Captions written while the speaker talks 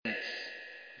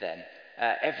then.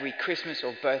 Every Christmas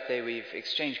or birthday we've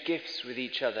exchanged gifts with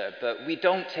each other, but we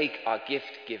don't take our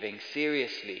gift giving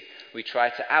seriously. We try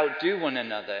to outdo one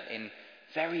another in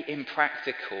very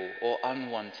impractical or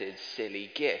unwanted silly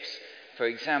gifts. For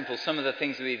example, some of the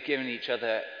things that we've given each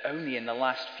other only in the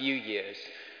last few years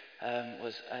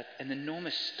was an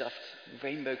enormous stuffed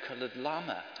rainbow-coloured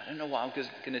llama. I don't know what I was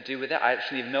going to do with it. I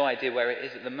actually have no idea where it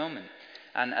is at the moment.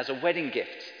 And as a wedding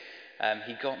gift,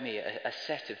 he got me a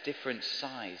set of different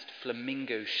sized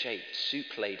flamingo-shaped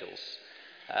soup ladles,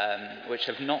 which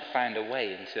have not found a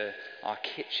way into our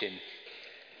kitchen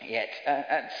yet.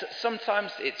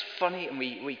 Sometimes it's funny, and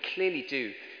we clearly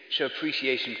do show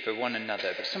appreciation for one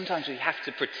another, but sometimes we have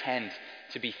to pretend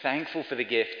to be thankful for the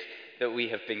gift that we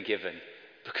have been given,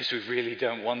 because we really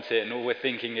don't want it, and all we're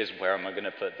thinking is, where am I going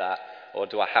to put that? Or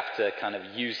do I have to kind of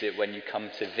use it when you come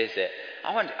to visit?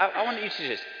 I want you to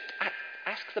just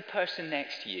ask the person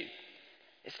next to you,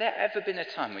 has there ever been a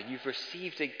time when you've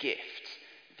received a gift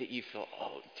that you thought,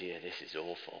 oh dear, this is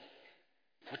awful?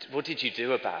 What did you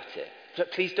do about it?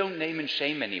 But please don't name and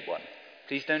shame anyone.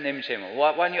 Please don't name and shame anyone.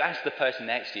 Why don't you ask the person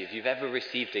next to you if you've ever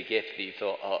received a gift that you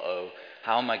thought, uh-oh,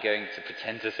 how am I going to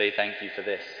pretend to say thank you for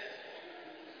this?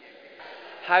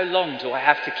 How long do I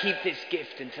have to keep this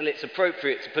gift until it's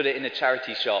appropriate to put it in a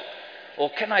charity shop? Or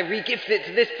can I re-gift it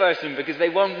to this person because they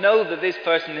won't know that this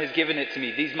person has given it to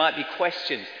me? These might be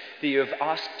questions that you have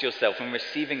asked yourself when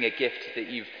receiving a gift that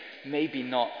you've maybe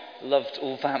not loved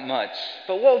all that much.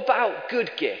 But what about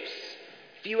good gifts?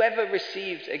 Have you ever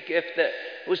received a gift that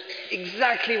was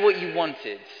exactly what you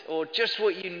wanted, or just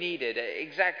what you needed at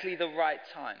exactly the right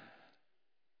time?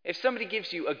 If somebody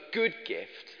gives you a good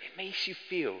gift, it makes you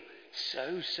feel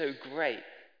so great,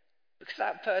 because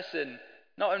that person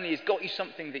not only has got you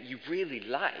something that you really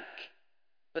like,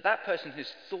 but that person has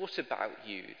thought about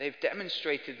you. They've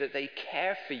demonstrated that they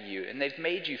care for you, and they've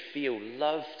made you feel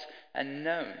loved and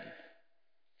known.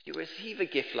 If you receive a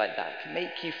gift like that, it can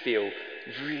make you feel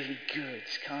really good,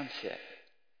 can't it?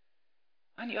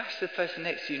 Why don't you ask the person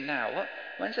next to you now,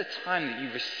 when's the time that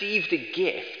you received a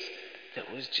gift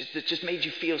that just made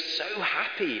you feel so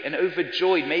happy and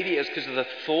overjoyed? Maybe it was because of the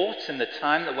thought and the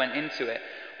time that went into it,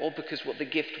 or because what the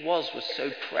gift was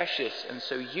so precious and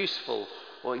so useful,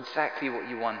 or exactly what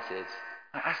you wanted.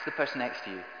 Now ask the person next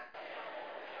to you.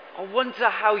 I wonder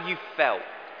how you felt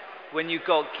when you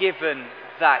got given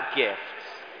that gift.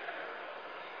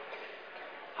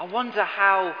 I wonder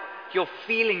how your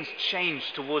feelings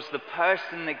changed towards the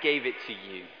person that gave it to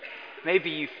you. Maybe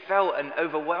you felt an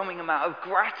overwhelming amount of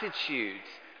gratitude.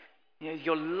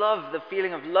 Your love, the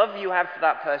feeling of love you have for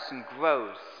that person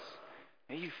grows.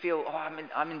 You feel,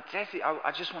 I'm indebted.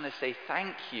 I just want to say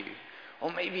thank you.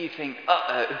 Or maybe you think,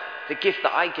 the gift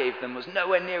that I gave them was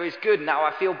nowhere near as good. Now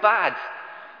I feel bad.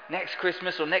 Next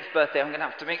Christmas or next birthday, I'm going to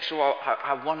have to make sure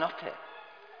I one-up it.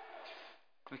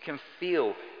 We can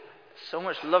feel so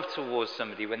much love towards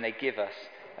somebody when they give us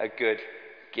a good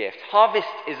gift. Harvest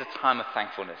is a time of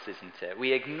thankfulness, isn't it?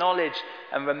 We acknowledge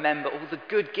and remember all the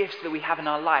good gifts that we have in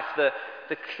our life, the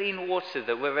clean water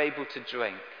that we're able to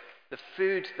drink, the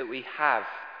food that we have,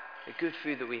 the good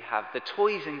food that we have, the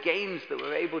toys and games that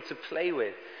we're able to play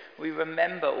with. We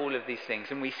remember all of these things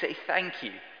and we say thank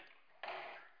you.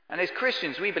 And as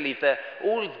Christians, we believe that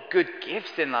all good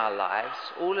gifts in our lives,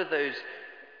 all of those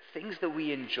things that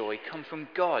we enjoy, come from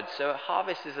God. So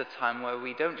harvest is a time where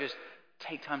we don't just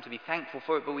take time to be thankful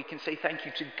for it, but we can say thank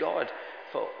you to God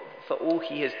for all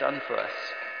he has done for us,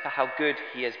 for how good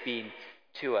he has been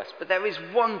to us. But there is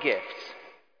one gift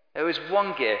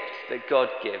that God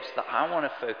gives that I want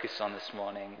to focus on this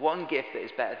morning. One gift that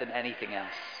is better than anything else,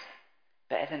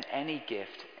 better than any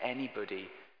gift anybody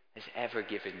has ever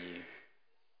given you.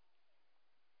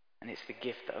 And it's the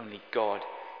gift that only God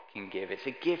can give. It's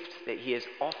a gift that he has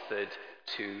offered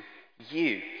to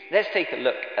you. Let's take a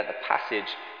look at the passage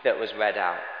that was read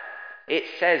out. It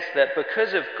says that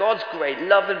because of God's great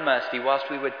love and mercy, whilst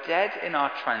we were dead in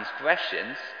our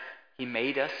transgressions, he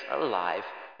made us alive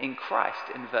in Christ.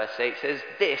 In verse 8 it says,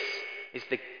 this is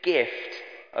the gift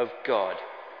of God.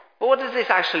 But what does this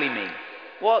actually mean?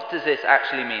 What does this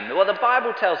actually mean? Well, the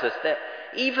Bible tells us that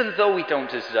even though we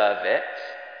don't deserve it,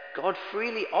 God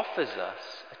freely offers us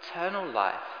eternal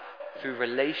life through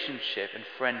relationship and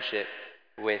friendship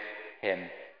with him.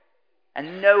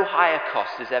 And no higher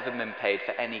cost has ever been paid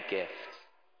for any gift.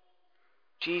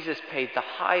 Jesus paid the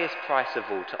highest price of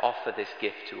all to offer this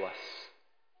gift to us,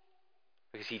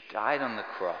 because he died on the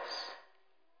cross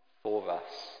for us,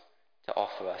 to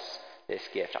offer us this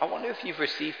gift. I wonder if you've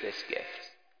received this gift.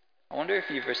 I wonder if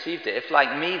you've received it. If,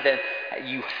 like me, then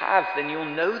you have, then you'll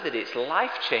know that it's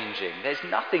life-changing. There's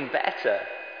nothing better.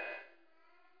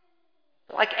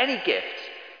 Like any gift,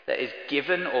 that is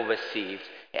given or received,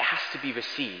 it has to be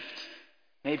received.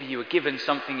 Maybe you were given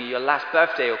something at your last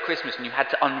birthday or Christmas and you had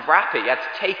to unwrap it. You had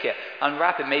to take it,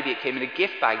 unwrap it. Maybe it came in a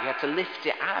gift bag. You had to lift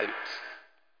it out.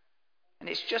 And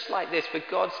it's just like this for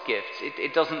God's gifts.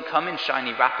 It doesn't come in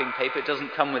shiny wrapping paper. It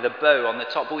doesn't come with a bow on the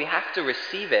top. But we have to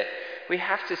receive it. We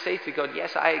have to say to God,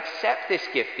 yes, I accept this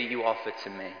gift that you offer to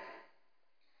me.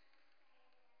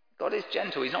 God is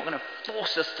gentle. He's not going to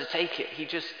force us to take it. He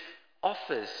just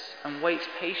offers and waits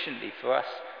patiently for us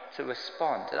to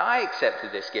respond. And I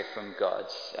accepted this gift from God.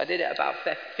 I did it about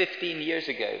 15 years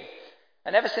ago.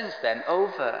 And ever since then,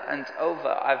 over and over,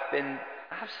 I've been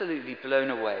absolutely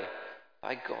blown away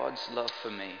by God's love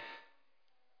for me.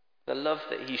 The love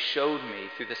that he showed me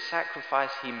through the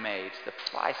sacrifice he made, the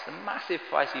price, the massive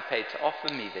price he paid to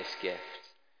offer me this gift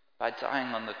by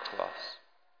dying on the cross.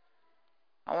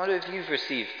 I wonder if you've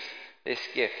received this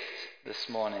gift this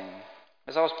morning.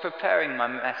 As I was preparing my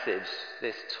message,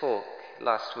 this talk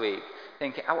last week,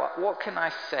 thinking, what can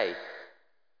I say?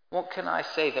 What can I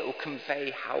say that will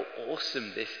convey how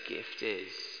awesome this gift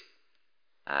is?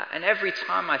 And every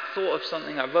time I thought of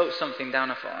something, I wrote something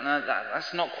down, I thought, no,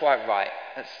 that's not quite right.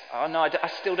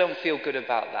 I still don't feel good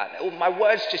about that. My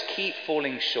words just keep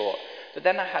falling short. But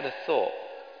then I had a thought.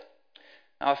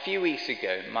 Now, a few weeks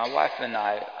ago, my wife and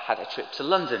I had a trip to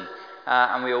London,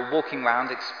 and we were walking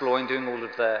around, exploring, doing all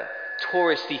of the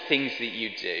touristy things that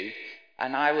you do,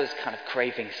 and I was kind of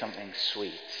craving something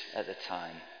sweet at the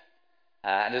time.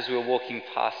 And as we were walking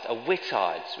past a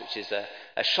Whittards, which is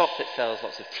a shop that sells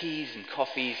lots of teas and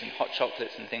coffees and hot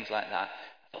chocolates and things like that,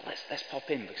 I thought, let's pop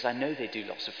in, because I know they do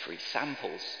lots of free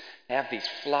samples. They have these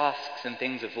flasks and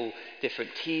things of all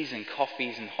different teas and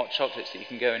coffees and hot chocolates that you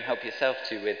can go and help yourself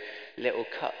to with little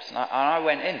cups. And I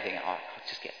went in thinking, I'll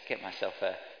just get myself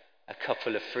a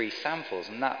couple of free samples,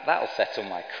 and that'll settle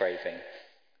my craving.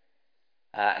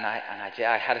 And I did.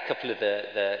 I had a couple of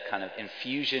the kind of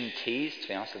infusion teas. To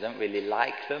be honest, I don't really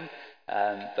like them,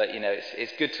 but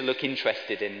it's good to look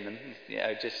interested in them.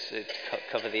 Just to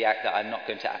cover the act that I'm not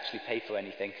going to actually pay for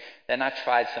anything. Then I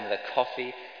tried some of the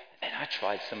coffee. Then I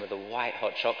tried some of the white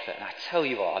hot chocolate, and I tell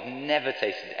you what, I've never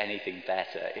tasted anything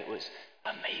better. It was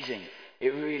amazing.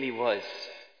 It really was.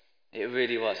 It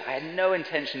really was. I had no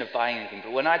intention of buying anything,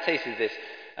 but when I tasted this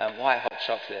white hot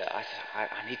chocolate, I said,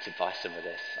 I need to buy some of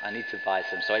this. I need to buy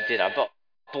some. So I did. I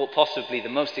bought possibly the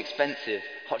most expensive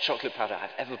hot chocolate powder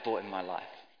I've ever bought in my life.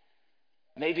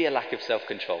 Maybe a lack of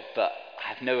self-control, but I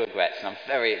have no regrets, and I'm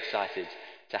very excited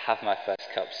to have my first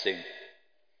cup soon.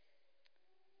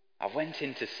 I went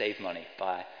in to save money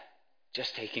by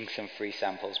just taking some free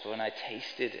samples, but when I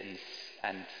tasted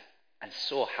and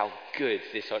saw how good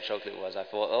this hot chocolate was, I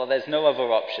thought, there's no other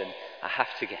option. I have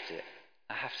to get it.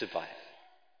 I have to buy it.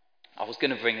 I was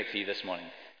going to bring it for you this morning,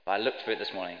 but I looked for it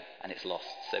this morning and it's lost.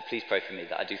 So please pray for me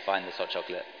that I do find this hot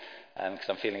chocolate, because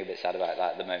I'm feeling a bit sad about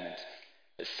that at the moment.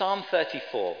 But Psalm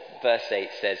 34, verse 8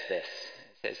 says this.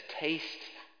 It says, taste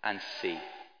and see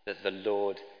that the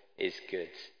Lord is good.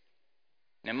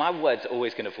 Now, my words are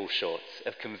always going to fall short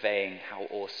of conveying how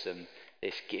awesome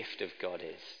this gift of God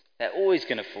is. They're always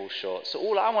going to fall short. So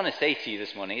all I want to say to you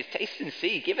this morning is taste and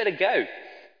see. Give it a go.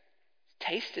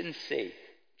 Taste and see.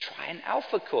 Try an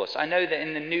Alpha course. I know that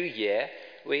in the new year,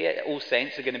 we at All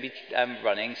Saints are going to be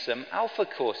running some Alpha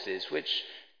courses which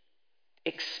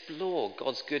explore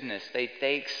God's goodness. They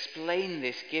explain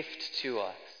this gift to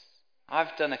us.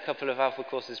 I've done a couple of Alpha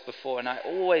courses before, and I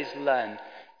always learn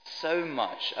so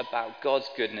much about God's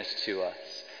goodness to us.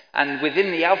 And within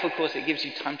the Alpha course, it gives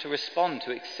you time to respond,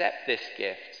 to accept this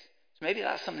gift. So maybe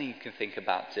that's something you can think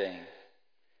about doing.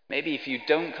 Maybe if you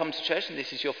don't come to church and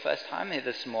this is your first time here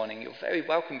this morning, you're very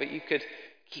welcome, but you could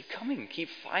keep coming, keep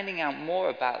finding out more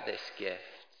about this gift.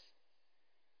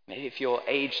 Maybe if you're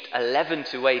aged 11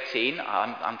 to 18,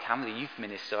 I'm Cam, the youth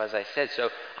minister, as I said, so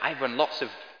I run lots of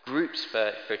groups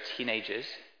for teenagers.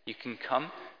 You can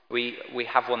come. We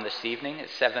have one this evening at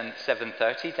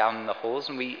 7:30 down in the halls,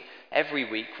 and every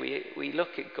week we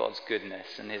look at God's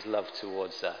goodness and his love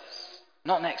towards us.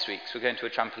 Not next week, because we're going to a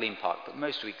trampoline park, but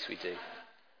most weeks we do.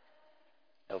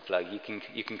 No plug. You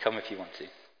can come if you want to.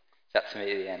 It's up to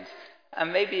me at the end.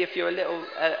 And maybe if you're a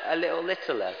little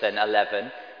littler than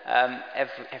 11,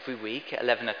 every week at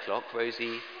 11 o'clock,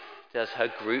 Rosie does her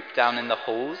group down in the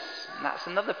halls, and that's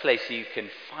another place you can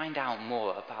find out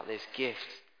more about this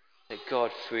gift that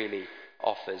God freely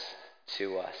offers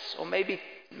to us. Or maybe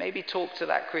talk to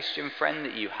that Christian friend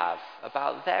that you have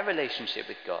about their relationship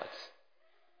with God,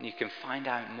 and you can find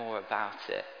out more about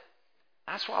it.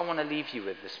 That's what I want to leave you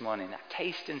with this morning, that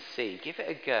taste and see. Give it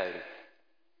a go.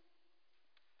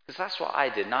 Because that's what I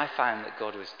did, and I found that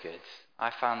God was good. I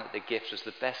found that the gift was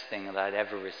the best thing that I'd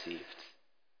ever received.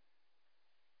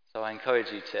 So I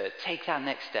encourage you to take that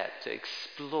next step, to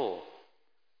explore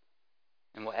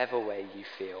in whatever way you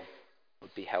feel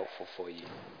would be helpful for you.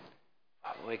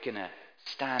 We're going to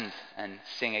stand and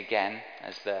sing again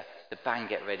as the band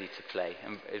get ready to play.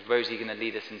 And is Rosie going to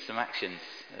lead us in some actions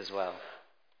as well?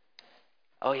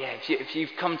 Oh yeah, if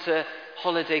you've come to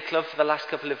Holiday Club for the last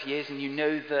couple of years and you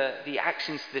know the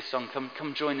actions to this song,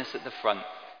 come join us at the front.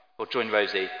 Or join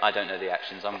Rosie. I don't know the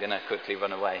actions. I'm going to quickly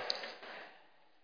run away.